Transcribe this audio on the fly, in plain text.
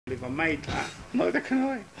if I made that. Neither can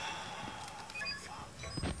I.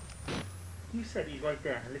 You said he's right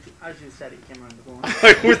there. Literally, as you said, he came around the corner.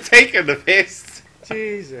 I was taking the piss.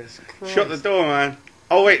 Jesus Christ. Shut the door, man.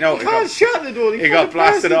 Oh, wait, no. You can't shut the door. It got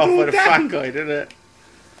blasted off by the fat guy, didn't it?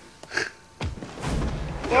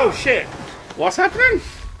 Oh, shit. What's happening?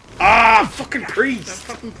 Ah, fucking That priest.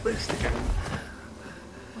 fucking priest again.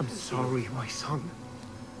 I'm sorry, my son.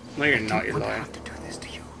 No, you're not, you're I lying. have to do this to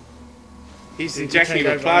you. He's injecting me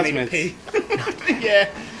with plasmids. Yeah.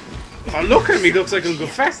 Oh, look at him. He looks like Uncle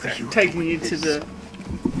Fester. Taking you to the...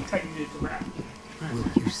 Taking you to rap. Will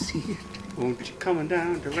you see it? Won't you coming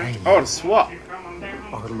down to rap? Oh, the SWAT.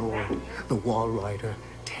 Our Lord, the Wall Rider,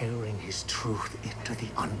 tearing his truth into the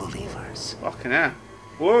unbelievers. Fucking hell.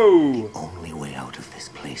 Whoa. The only way out of this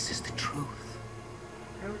place is the truth.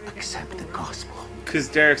 Accept the gospel. Because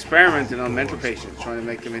they're experimenting on mental patients, trying to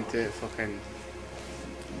make them into fucking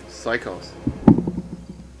psychos.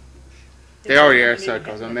 They already are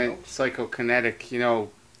psychos. I meant psychokinetic, you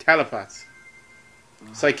know, telepaths.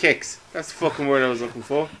 Psychics. That's the fucking word I was looking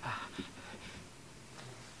for.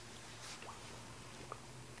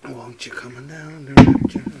 Won't you coming down the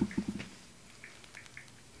rapture?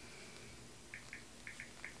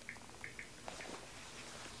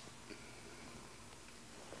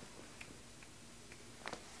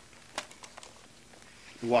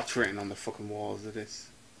 What's written on the fucking walls of this?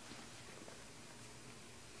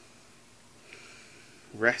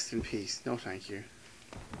 Rest in peace. No, thank you.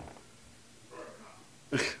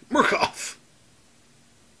 Murkoff!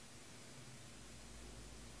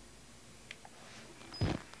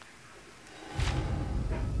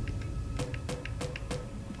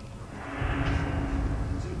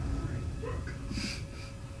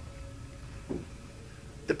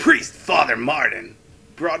 The priest, Father Martin,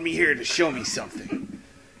 brought me here to show me something.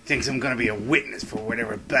 Thinks I'm gonna be a witness for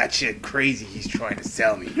whatever batshit crazy he's trying to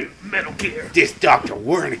sell me. Metal Gear. This Dr.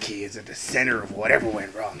 Wernicke is at the center of whatever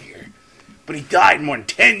went wrong here. But he died more than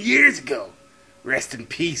 10 years ago. Rest in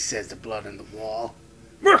peace, says the blood on the wall.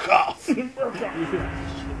 Murkoff!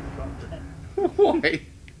 Why?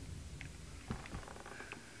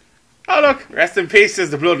 Oh look, rest in peace, says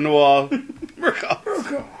the blood on the wall. Murkoff!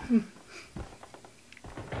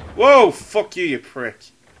 Whoa, fuck you, you prick.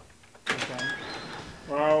 Okay.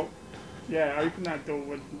 Well, yeah, open that door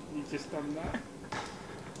when you just done that.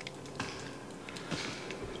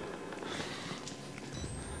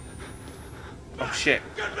 Oh shit.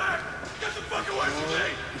 Get back! Get the fuck away from me!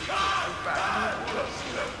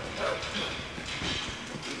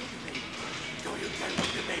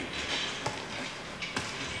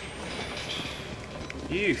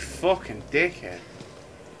 You fucking dickhead.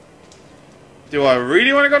 Do I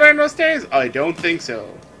really want to go down those stairs? I don't think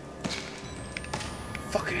so.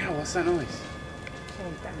 Fucking hell, what's that noise?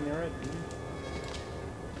 Someone's banging their head.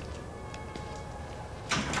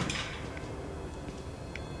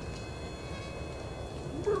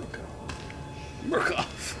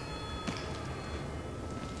 Murkoff.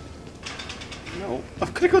 No,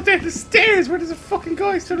 I've got to go down the stairs. Where there's a fucking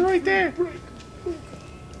guy stood right there.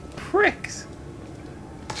 Pricks.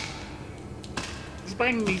 He's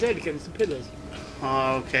banging his head against the pillars.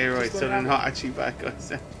 Oh, okay, right. So they're not actually bad guys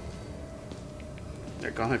then.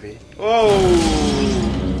 They're gonna be. Oh!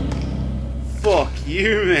 Fuck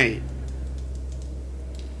you, mate.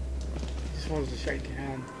 Just wants to shake your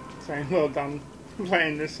hand, saying well done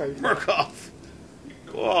playing this so far. Murkoff.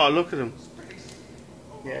 Oh, look at him.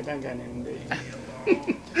 Yeah, don't go near him, do you?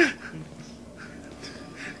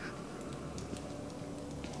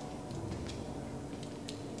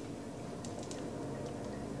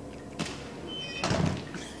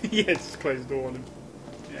 Yeah, just close the door on him.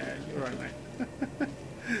 Yeah, you're right, mate.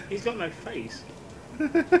 He's got no face.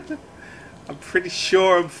 I'm pretty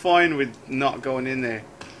sure I'm fine with not going in there.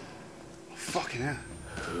 Oh, fucking hell.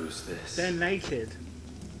 Who's this? They're naked.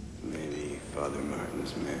 Maybe Father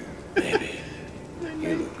Martin's man. Maybe.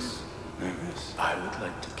 He looks nervous. I would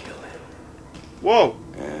like to kill him. Whoa!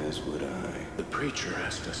 As would I. The preacher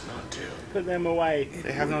asked us not to. Put them away.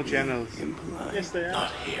 They have no genitals. Impolite. Yes, they are.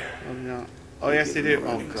 Not here. Oh, no. Oh, yes, they do.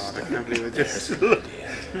 Oh, God, I can't believe it. Just There's an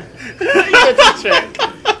You get to check.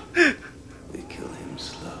 They kill him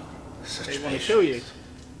slow. Such They want to kill you.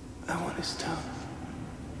 I want his tongue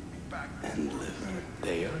and liver.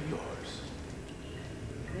 They are yours.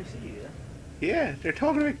 Can I see you there? Yeah, they're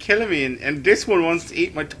talking about killing me, and this one wants to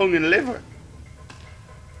eat my tongue and liver.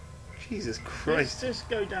 Jesus Christ. Just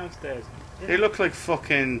go downstairs. They look like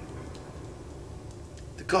fucking...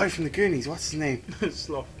 the guy from the Goonies, what's his name?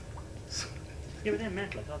 Sloth. Yeah, but they're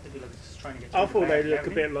meant like, I thought they'd be like just trying to get. I thought they look a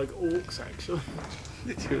bit like orcs, actually.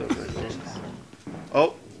 They do look like orcs.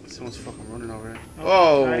 Oh, Someone's fucking running over there.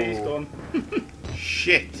 Oh, Oh! no, he's gone.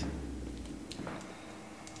 Shit!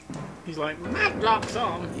 He's like, Madlock's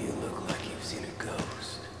on. You look like you've seen a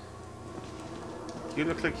ghost. You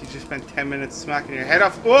look like you just spent 10 minutes smacking your head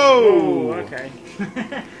off. Oh, Whoa! okay.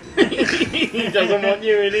 He doesn't want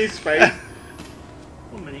you in his space.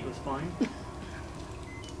 1 minute was fine.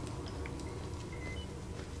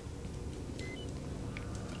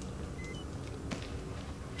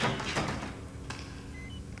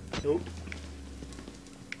 Nope.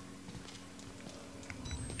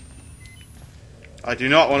 I do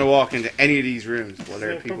not want to walk into any of these rooms while there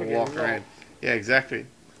are They're people probably walking getting around. Yeah, exactly.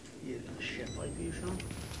 You little shit like you, Sean.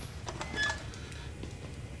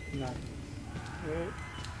 No. How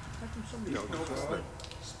come somebody's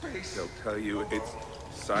Space. They'll tell you it's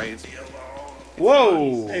science.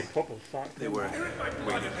 Whoa! They proper fuck. They were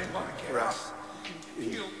waiting for us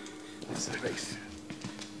in space.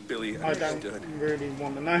 Billy I don't understood. really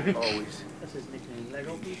want to know. Always. That's his nickname,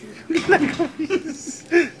 Lego pieces.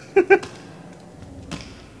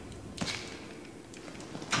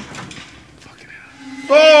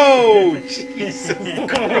 Oh! Jesus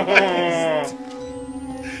Christ!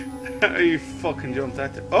 You fucking jumped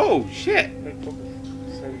at it. Oh, shit! They proper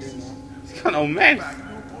so doing that. He's got no mouth.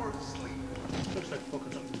 Looks like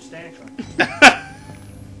fucking something from Star Trek.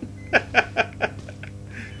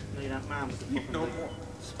 Maybe that man with the fucking like,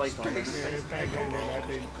 spike on his Yeah, face. they're going there, that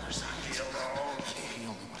dude.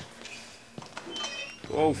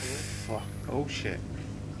 Oh, fuck. Oh, shit.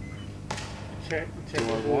 Check Do I the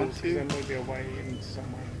want walls, to? 'cause there may be a way in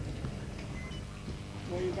somewhere.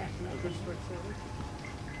 What are you backing up?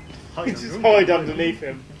 Hide Just on hide underneath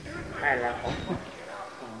him. Hello.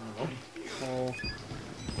 Oh.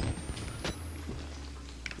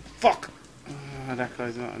 Fuck! That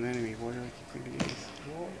guy's not an enemy. Why do I keep thinking he is?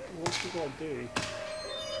 What's you got to do?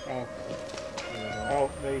 Oh. Oh,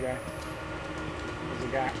 there you go. There's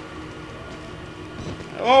a gap.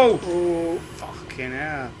 Oh! Oh. Fucking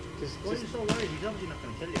hell. Just, Why are you so worried? He's obviously not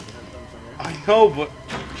going to kill you if you haven't done something. I know, but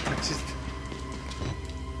I just...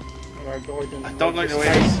 I don't like the way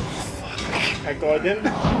it's... That guy didn't.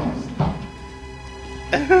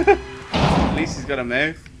 At least he's got a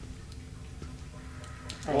mouth.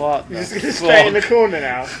 Oh, What He's the just gonna stay in the fuck? corner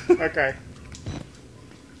now. Okay.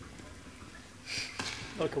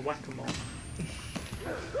 Like a whack-a-mole.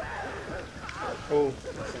 Oh.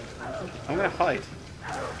 I'm gonna hide.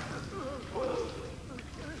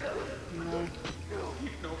 No.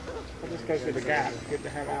 I'll just go through the gap. Get the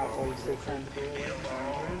hell out while you still can.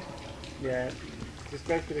 Yeah. Just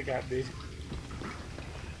go through the gap, dude.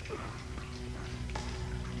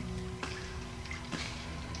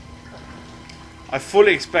 I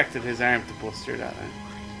fully expected his arm to bust through that then.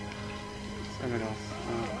 Send it off.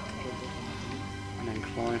 And then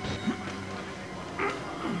climb.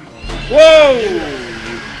 Whoa! You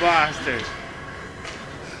bastard!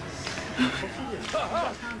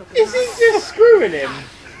 Is he just screwing him?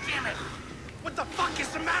 Damn it! What the fuck is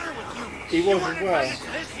the matter with you? He was as well.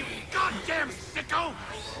 This, you goddamn sicko!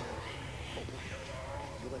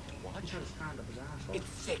 Watch his hand up his asshole. It's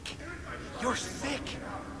sick. You're sick.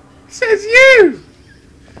 Says you!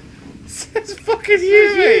 Says fucking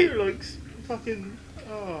you, mate! You like fucking.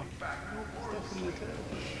 Oh. Stuff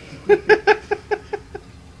in the tail.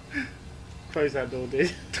 Close that door,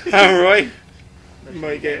 dude. Alright. You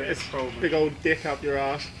might get a big old dick up your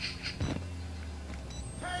ass.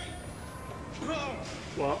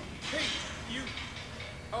 What? Hey, you.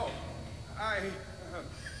 Oh, I.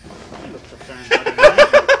 He looks upstairs.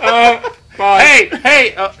 Bye. Hey!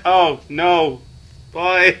 Hey! Oh, no.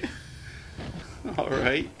 Bye.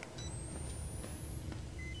 Alright.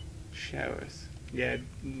 Showers. Yeah,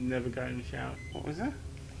 never go in the shower. What was that?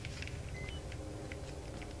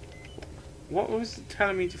 What was it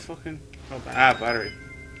telling me to fucking... Oh, battery.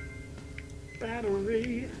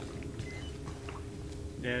 Battery.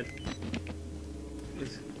 Yeah.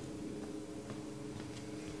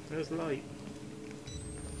 There's light.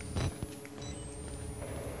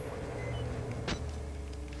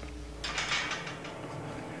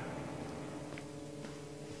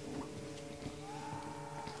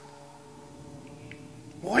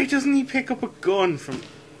 Why doesn't he pick up a gun from...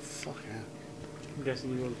 Fuck hell. I'm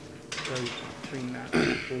guessing you will go between that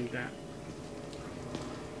wall gap.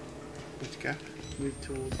 Which gap? Move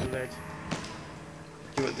towards the ledge.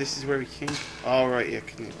 You know what, this is where we came... Oh, right, yeah,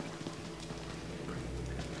 can you...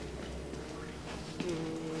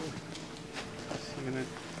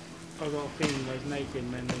 I've got a feeling those naked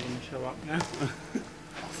men are going to show up now.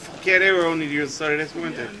 Fuck yeah, they were only the other side of this,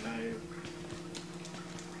 weren't they?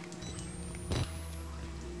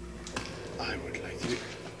 I would like to...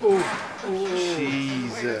 Oh,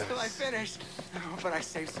 Jesus. finished. Oh, but I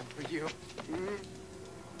saved some for you.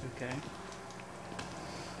 Okay.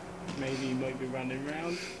 Maybe you might be running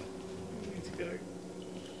around. We need to go.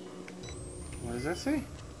 What does that say?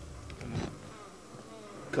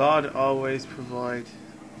 God always provide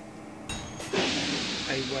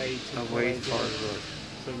A way to a way for blood.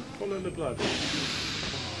 So follow the blood.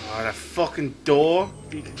 Oh, that fucking door.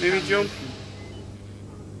 Maybe jump.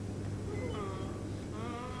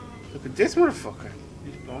 Look at this motherfucker.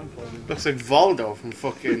 He's blindfolded. Looks like Voldo from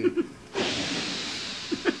fucking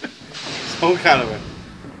Soul Calibur.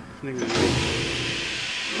 Is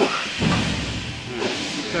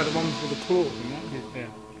that the ones with the claws? Yeah.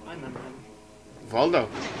 I remember him. Voldo?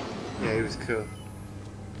 Yeah, he was cool.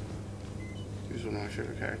 He was one of my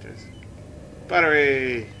favorite characters.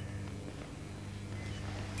 Battery!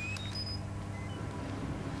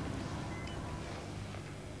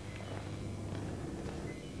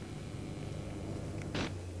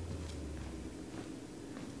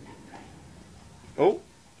 Oh!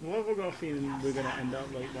 Well, I've got a feeling we're going to end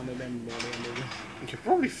up like one of them by the end of this. You're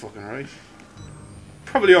probably fucking right.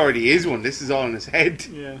 Probably already is one. This is all in his head.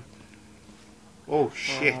 Yeah. Oh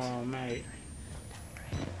shit. Oh, mate.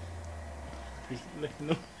 He's licking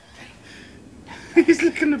the... He's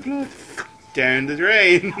licking the blood. Down the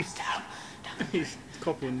drain. He's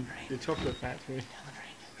copying the chocolate factory.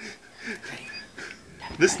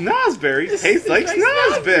 The snozberries taste like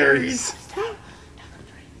snozberries.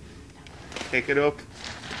 Pick it up.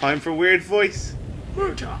 Time for weird voice.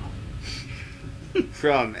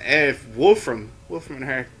 From F. Wolfram and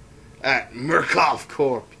Hart at Murkoff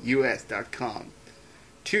Corp US.com.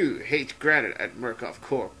 To H. Granite at Murkoff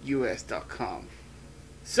Corp US.com.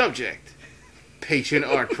 Subject: Patient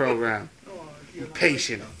Art Program.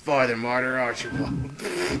 Patient Father Martyr Archibald.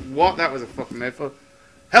 What? That was a fucking mouthful.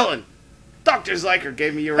 Helen, Dr. Zeiker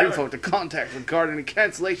gave me your info to contact regarding the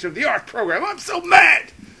cancellation of the art program. I'm so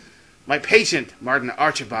mad! My patient, Martin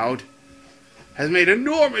Archibald, has made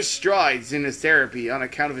enormous strides in his therapy on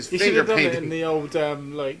account of his You should finger have done it painting. in the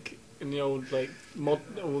old,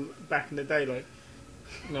 back in the day, like,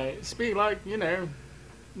 you know, speak like, you know,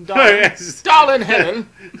 darling, Yes. darling Helen.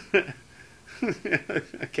 I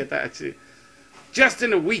get that actually. Just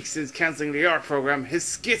in a week since cancelling the art program, his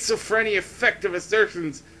schizophrenia effective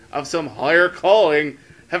assertions of some higher calling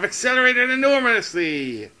have accelerated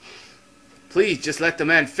enormously. Please just let the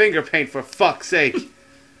man finger paint for fuck's sake.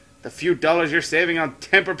 The few dollars you're saving on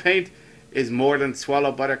temper paint is more than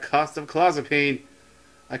swallowed by the cost of clozapine.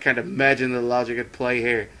 I can't imagine the logic at play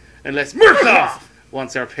here. Unless Murkoff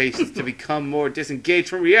wants our patients to become more disengaged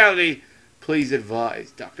from reality, please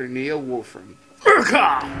advise Dr. Neil Wolfram.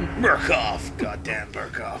 Murkoff! Murkoff! Goddamn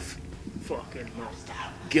Murkoff. Fucking hell.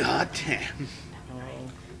 Goddamn. Oh.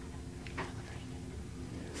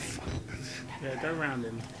 Yeah, go round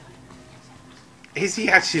him. Is he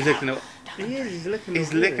actually looking at... He is, he's licking He's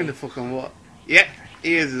the licking wall. the fucking what? Yeah,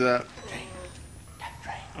 he is I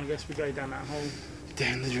guess we go down that hole.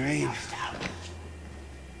 down the drain.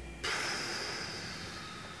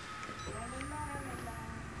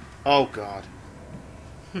 Oh god.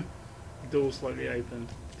 The door slightly opened,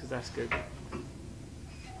 because that's good.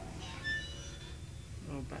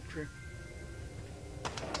 Oh, battery.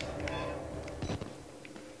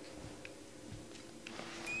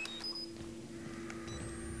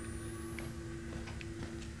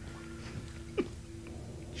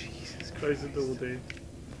 Jesus Christ. Close the door, dude.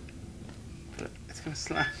 It's gonna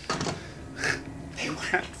slam. They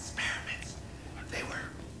weren't experiments. They were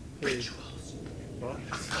rituals What?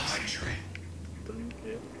 of conjuring.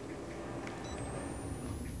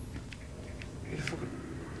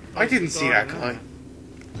 I didn't see that guy.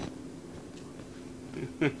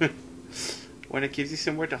 When it gives you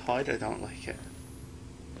somewhere to hide, I don't like it.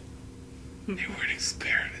 They weren't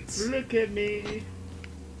experiments. Look at me.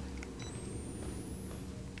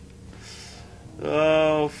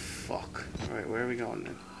 Oh, fuck. Alright, where are we going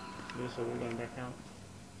then? So we're going back out.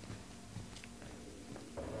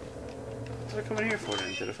 What did I come in here for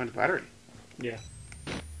then? Did I find a battery? Yeah.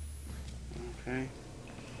 Okay.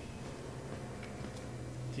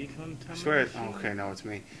 Decontamination. I swear. Oh, okay, no, it's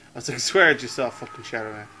me. I was like, I swear I just saw a fucking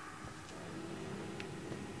shadow there.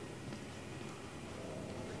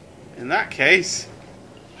 In that case.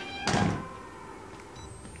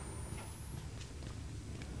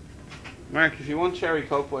 Mark, if you want cherry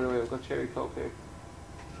coke, by the way, I've got cherry coke here.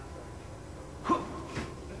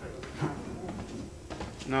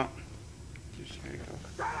 No. Just cherry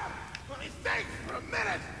coke. Let me think for a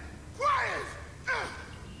minute. Quiet.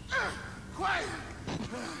 Quiet.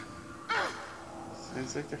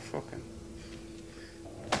 Sounds like they're fucking.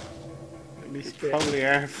 Let me They spit. probably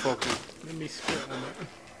are fucking. Let me spit on it.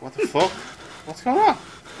 What the fuck? What's going on?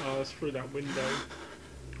 Oh, it's through that window.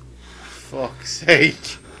 Fuck's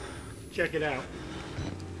sake. Check it out.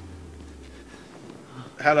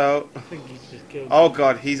 Hello. I think he's just killed. Oh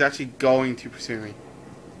god, he's actually going to pursue me.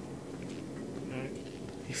 No,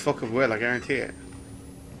 He fucking will, I guarantee it.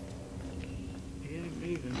 he ain't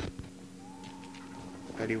moving.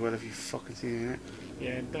 I bet he will if you fucking see me in it.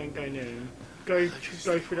 Yeah, don't go near him. Go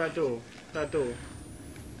through that door. That door.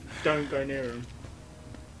 Don't go near him.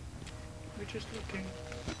 We're just looking.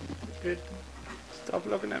 Good. Stop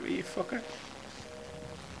looking at me, you fucker.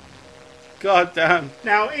 God damn.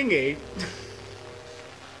 Now, Ingy,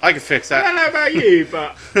 I can fix I don't that. know about you,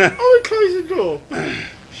 but I would close the door.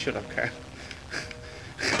 Shut up, Carl.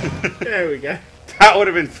 There we go. That would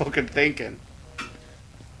have been fucking thinking.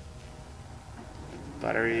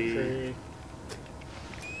 Battery.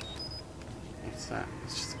 What's that?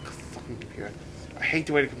 It's just a fucking computer. I hate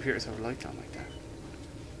the way the computers have lights on like that.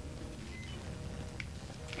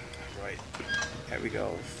 Right. There we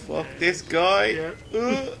go. Fuck this guy. Yeah.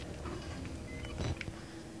 Ugh.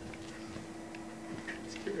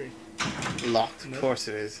 Scary. Locked. Of course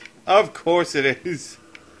it is. Of course it is.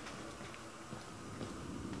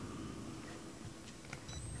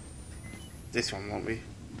 This one won't be.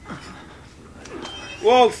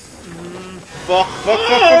 Whoa! Fuck!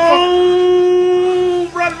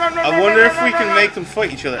 Run! I wonder if we can make them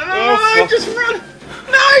fight each other. Oh fuck! Just run!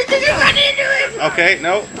 No, did you run into him? Okay,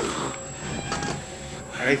 no.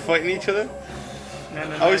 Are they fighting each other? No.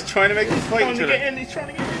 I was trying to make them fight each other. He's trying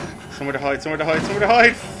to get in. Somewhere to hide, somewhere to hide, somewhere to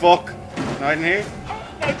hide! Fuck! Not in here?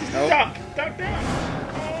 No, just Nope. duck down.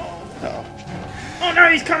 Uh-oh. Oh no,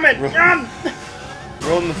 he's coming! Run!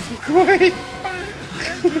 Run the fuck away!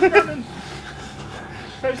 Running.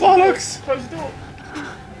 Bollocks! Close the door.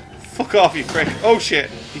 Fuck off, you prick. Oh shit,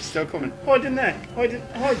 he's still coming. Hide in there. Hide.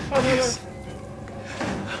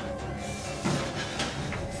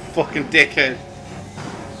 Fucking dickhead.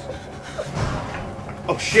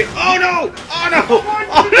 Oh shit. Oh no! Oh no! Oh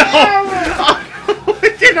no! Oh, no. I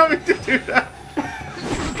did not mean to do that.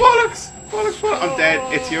 Bollocks! Bollocks! I'm dead.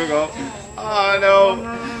 It's your go. Oh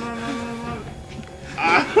no!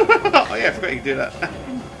 Oh yeah, I forgot you could do that.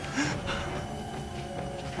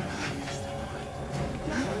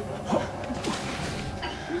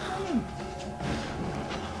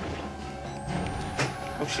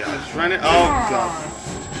 Oh shit, I just ran it. Oh god.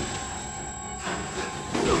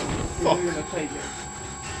 Fuck.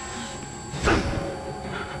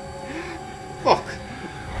 Fuck.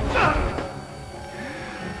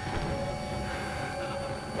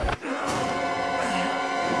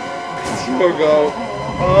 It's your go.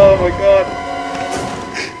 Oh my god.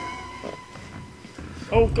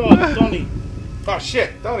 Oh god, Donnie. Oh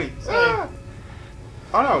shit, Donnie. Ah.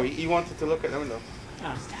 Oh no, he wanted to look at the window.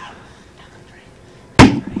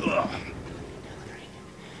 Ugh.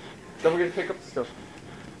 Don't forget to pick up the stuff.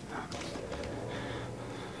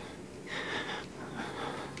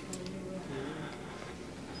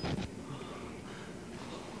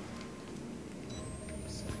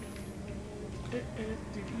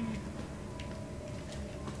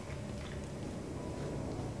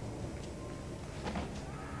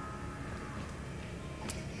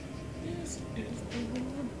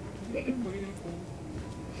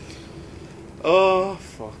 Oh,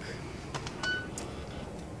 fuck.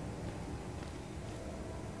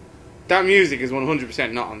 That music is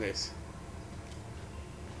 100% not on this.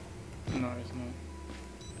 No, it's not.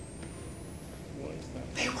 What is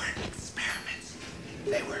that? They weren't experiments.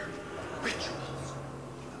 They were rituals.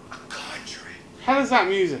 A conjuring. How does that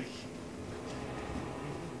music?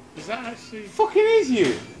 Is that actually... Fucking is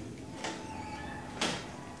you.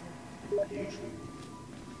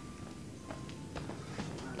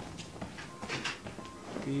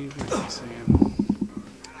 Yes, I am.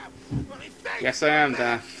 Yes, I am,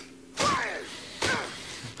 Dan.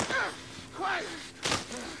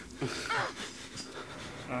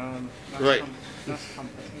 Right. That's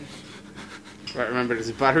comforting. Right, remember, there's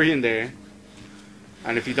a battery in there.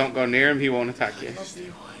 And if you don't go near him, he won't attack you. This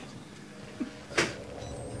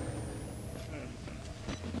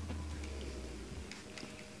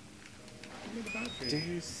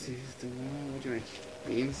is the one. What do you mean?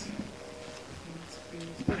 Beans?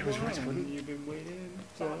 It was right, you've been waiting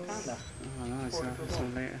for us. Oh no, it's not. It's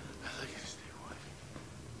on later.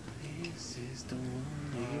 This is the one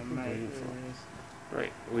you've been waiting for.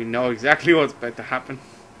 Right, we know exactly what's about to happen.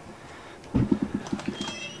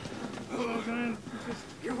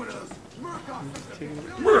 You're one of those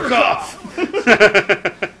Murkoff!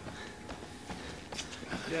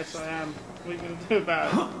 Yes, I am. What are you going to do about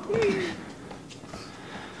it?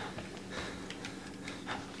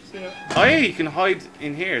 See ya. I yeah, you can hide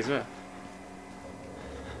in here as well.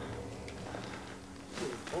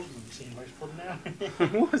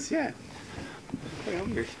 It was, yeah. I'm quite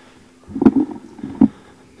hungry.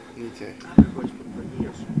 Need to. Do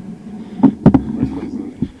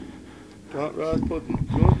you want Ross pudding?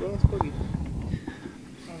 Do you want Ross pudding?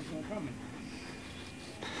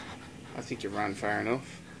 I think you ran far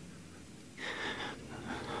enough.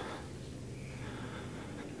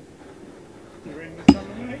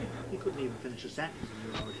 You couldn't even finish a sentence and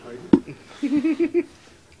you were already hiding.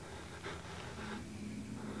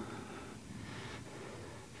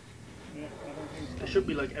 It should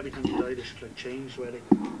be like every time you die, they should like change where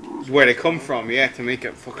they come from, yeah, to make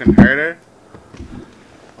it fucking harder.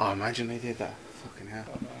 Oh, imagine they did that. Fucking hell.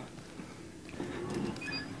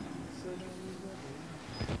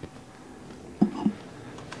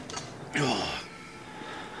 Oh.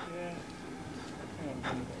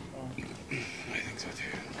 I think so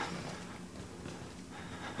too.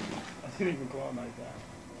 I didn't even go on like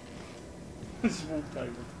that. Small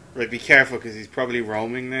table. Right, be careful because he's probably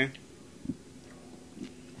roaming now.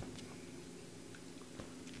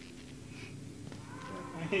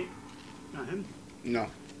 Not him. No.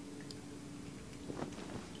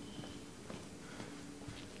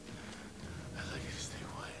 I'd like you to stay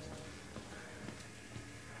quiet.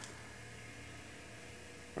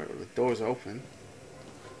 Right, well, the door's open.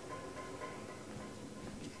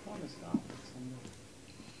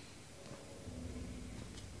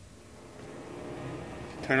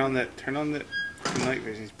 Turn on the night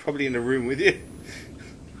vision. He's probably in the room with you.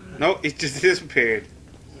 No, it just disappeared.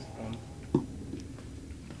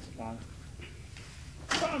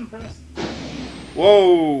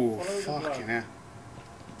 Whoa! Fucking hell.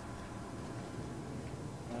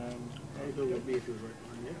 It would be if he was right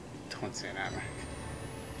behind you. Don't say that, man.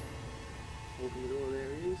 Open the door,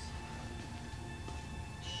 there he is.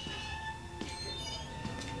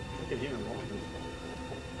 Look at him walking.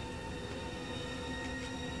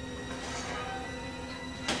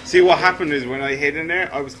 See, what happened is when I hid in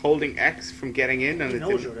there, I was holding X from getting in, and He it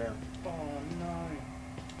knows didn't. you're there. Oh no.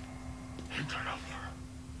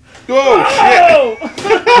 Oh shit!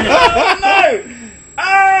 No!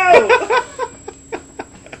 Ow!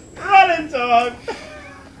 Running dog!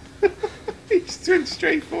 He just went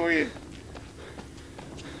straight for you.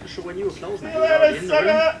 So when you were closing it, See you you were already later, in the room.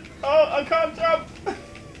 sucker! Oh, I can't jump! I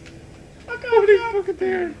What are can't you jump! fucking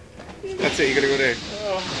there? That's it, you gotta go there.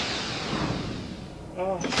 Oh.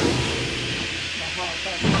 Oh. My heart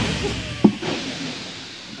can't.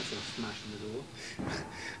 That's a smash in the door.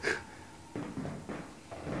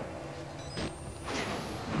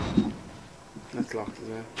 That's locked as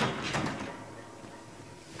well.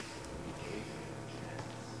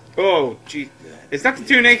 Oh, gee. Is that the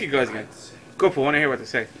two naked guys again? Go up, I want to hear what they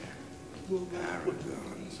say.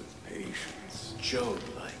 Paragons of patience.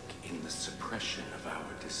 Job-like in the suppression of our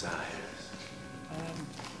desires.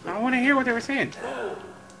 I want to hear what they were saying.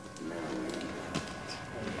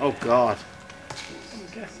 Oh, God. I'm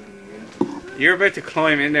guessing. You're about to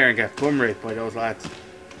climb in there and get bum raped by those lads. No,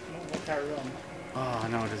 we'll carry on. Oh,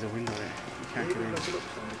 no, there's a window there. You can't get in. Look it up,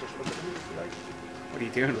 son. Just look at him if you like. What are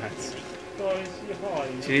you doing, lads? Guys, you're high.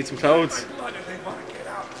 Do you need some clothes?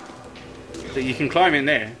 So you can climb in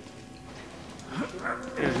there.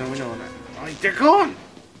 There's no window on it. Oh, they're gone!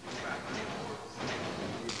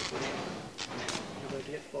 You're about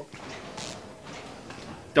to get fucked.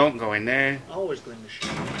 Don't go in there. Always go in the shit.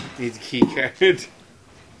 Needs a key card. That's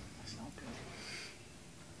not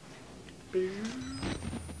good.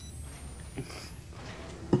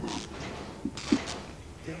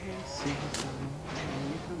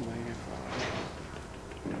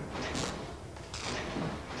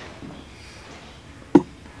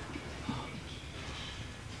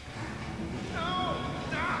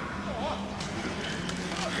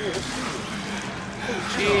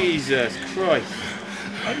 Jesus Christ.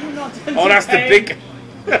 Are you not Oh, that's the big...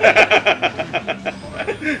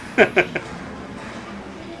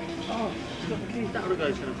 Oh, That other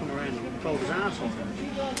guy's gonna come around and throw his ass off him.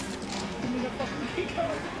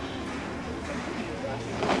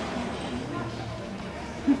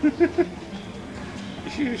 You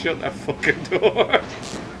should have shut that fucking door.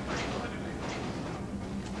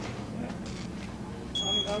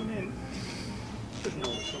 I'm in. There's no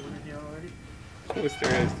someone in here already. Of course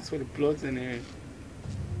there is. That's why the blood's in here.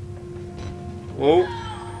 Whoa.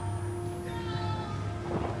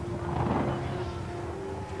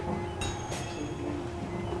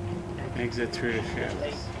 Exit through the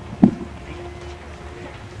shadows.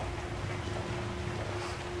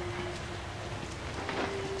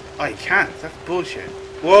 Oh, you can't. That's bullshit.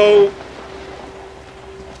 Whoa.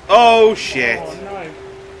 Oh, shit. Oh no.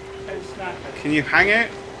 It's now. Can you hang it?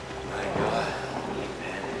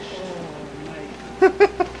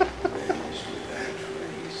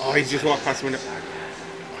 Oh, he's just walked past the window. I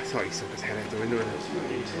thought he stuck his head out the window. I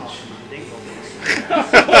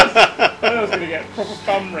thought I was going to get proper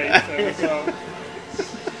bum race there as well.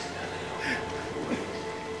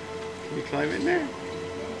 Can you climb in there?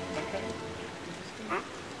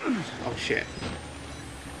 Oh shit.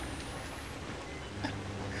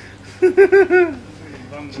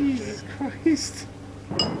 Jesus Christ.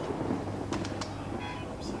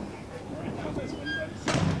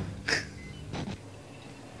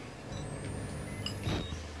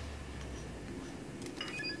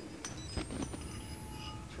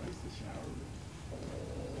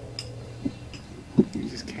 You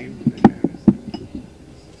just came from there.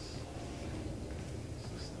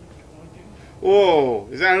 Whoa,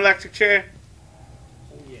 is that an electric chair?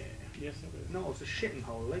 Oh yeah, yes it is. No, it's a shitting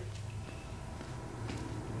hole, like.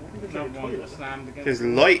 No one got slammed against. There's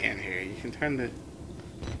light in here, you can turn the...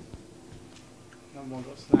 No one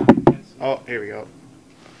got slammed against. Oh, here we go.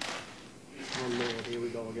 Oh lord, here we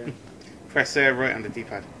go again. Press right on the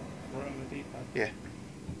D-pad. Right on the D-pad. Yeah.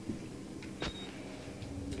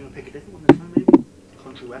 You're gonna pick a different one this time, maybe?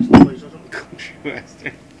 Country Western place or something? Country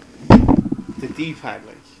Western. The D-pad,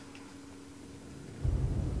 like.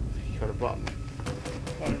 You got a button.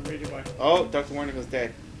 Oh, Dr. Warnickel's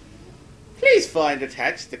dead. Please find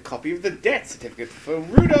attached a copy of the death certificate for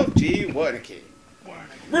Rudolph G. Wernicke.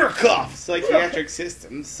 Murkoff Psychiatric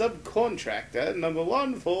Systems subcontractor number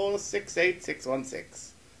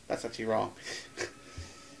 1468616. That's actually wrong.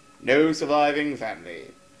 No surviving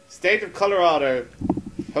family. State of Colorado.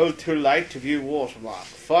 Hold too light to view watermark.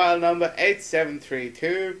 File number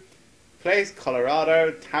 8732. Place Colorado,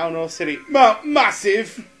 town or city. Mount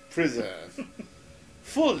Massive Preserve.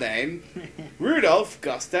 Full name, Rudolph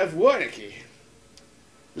Gustav Wernicke.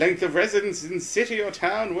 Length of residence in city or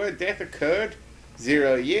town where death occurred,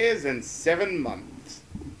 0 years and 7 months.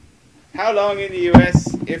 How long in the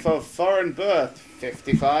US if of foreign birth?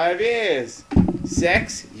 55 years.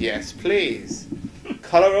 Sex? Yes, please.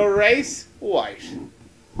 Color or race? White.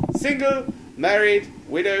 Single, married,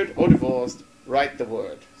 widowed or divorced? Write the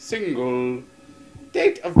word. Single.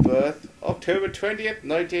 Date of birth, October 20th,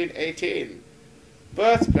 1918.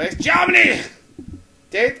 Birthplace, Germany!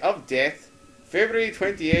 Date of death, February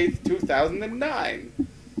 28th, 2009.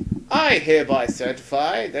 I hereby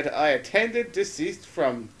certify that I attended deceased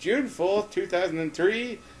from June 4th,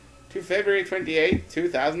 2003 to February 28th,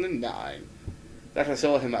 2009. That I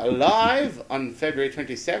saw him alive on February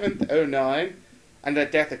 27th, 09, and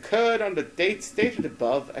that death occurred on the date stated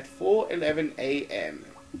above at 4:11 a.m.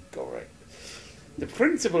 Go right. The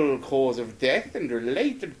principal cause of death and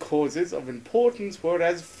related causes of importance were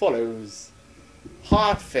as follows.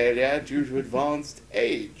 Heart failure due to advanced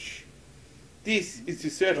age. This is to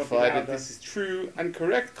certify that this is true and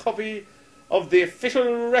correct copy of the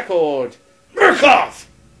official record. Murkoff!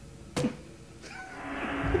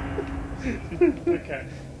 Okay.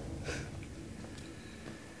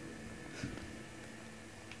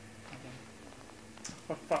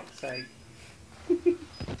 For fuck's sake. The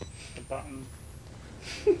button.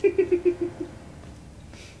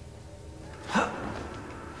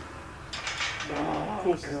 Of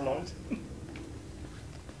course it's locked.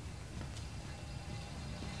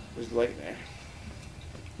 There's light there.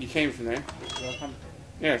 You came from there.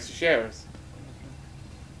 Yeah, it's the showers.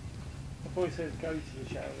 The boy says go to the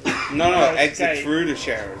showers. No, exit escape. through the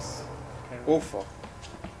showers. Okay. Oh fuck.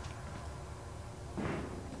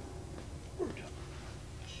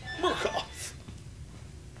 Murkoff!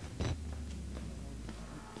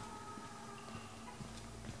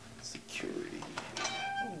 Security.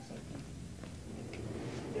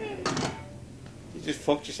 You just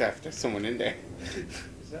fucked yourself. There's someone in there.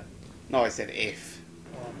 Is that? No, I said if.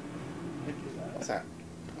 Oh, What's that?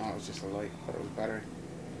 Oh, it was just a light. I thought it was battery.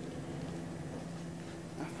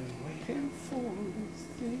 I've been waiting for this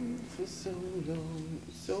thing for so long,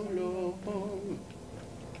 so long.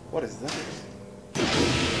 What is that?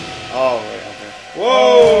 Oh, right, okay.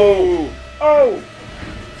 Whoa! Oh!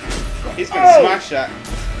 He's gonna smash that.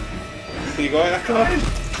 Can you go at that club?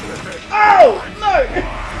 Oh! No!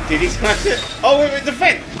 Did he smash it? Oh, wait,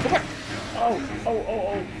 defend! Come back! Oh.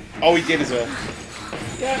 Oh, he did as well.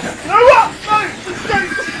 Yeah. No, what? No!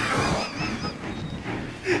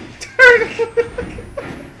 Turn!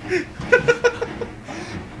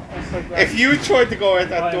 I'm so glad. If you tried to go at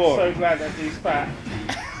that door. I'm so glad that he's fat.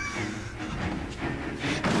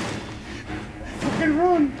 Fucking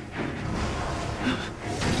run!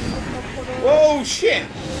 Whoa, shit!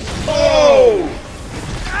 Oh! Is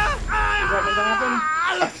that what's happened?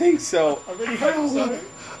 I think so. I really hope so.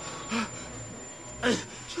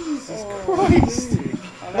 Jesus Christ! Dude.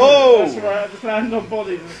 I know, Whoa! That's right, I just landed on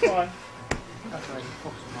bodies, it's fine. That's where he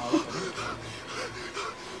fucks him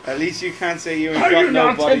out. At least you can't say you ain't Are got you no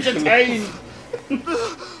not body to entertained?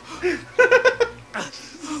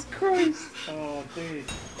 Jesus Christ! Oh, dude.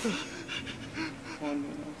 One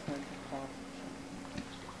minute,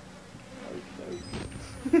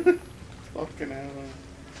 I'll take the Fucking hell.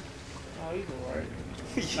 Oh, he's alright.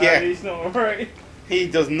 Yeah, No, he's not alright. he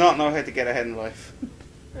does not know how to get ahead in life.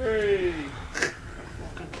 Hey.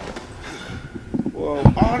 Whoa.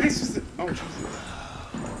 Oh, this was the... Oh, Jesus.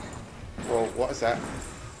 Whoa, what is that?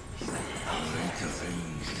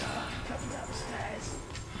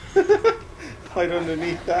 Hide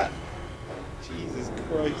underneath that. Jesus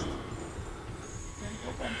Christ.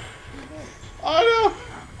 Oh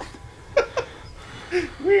no!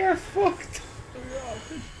 We are fucked.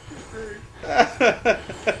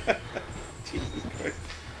 Jesus Christ.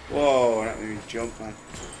 Whoa, that made me jump, man.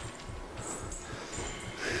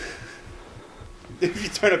 If you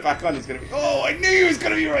turn it back on, he's gonna be... Oh, I knew he was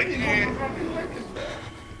gonna be right there!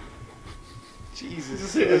 Jesus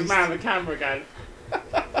Just see this Christ. man with the camera again.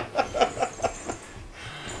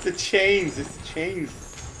 The chains, it's the chains.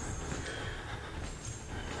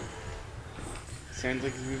 Sounds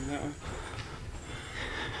like he's moving that way.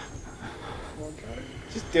 Okay.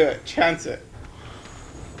 Just do it, chance it.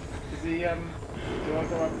 Is he, do I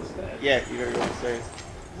go up the stairs? Yeah, you gotta go upstairs.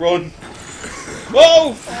 Run!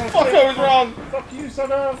 Whoa! Fuck, I was wrong! Fuck you,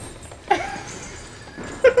 son of!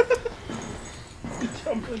 He's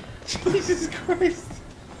jumping. Jesus Christ!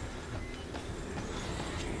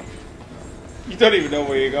 You don't even know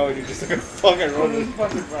where you're going, you're just like fucking Oh, running. he's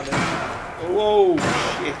fucking running. Whoa,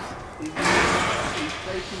 shit. He's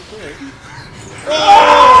breaking through.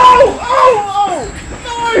 Oh! Oh!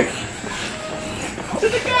 No! To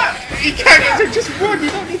the gap! You can't get there, just run, you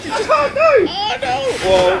don't need to just... Oh no! Oh no!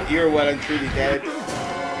 Whoa, you're well and truly dead. Jesus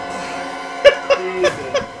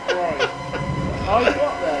Christ. I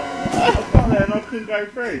got there. I got there and I couldn't go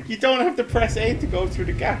through. You don't have to press A to go through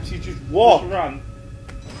the gaps, you just walk. Just run.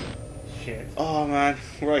 Shit. Oh man,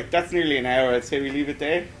 right, that's nearly an hour, I'd say we leave it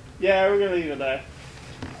there. Yeah, we're gonna leave it there.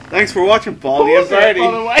 Thanks for watching, Baldy and Pause it, by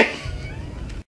Barty. the way.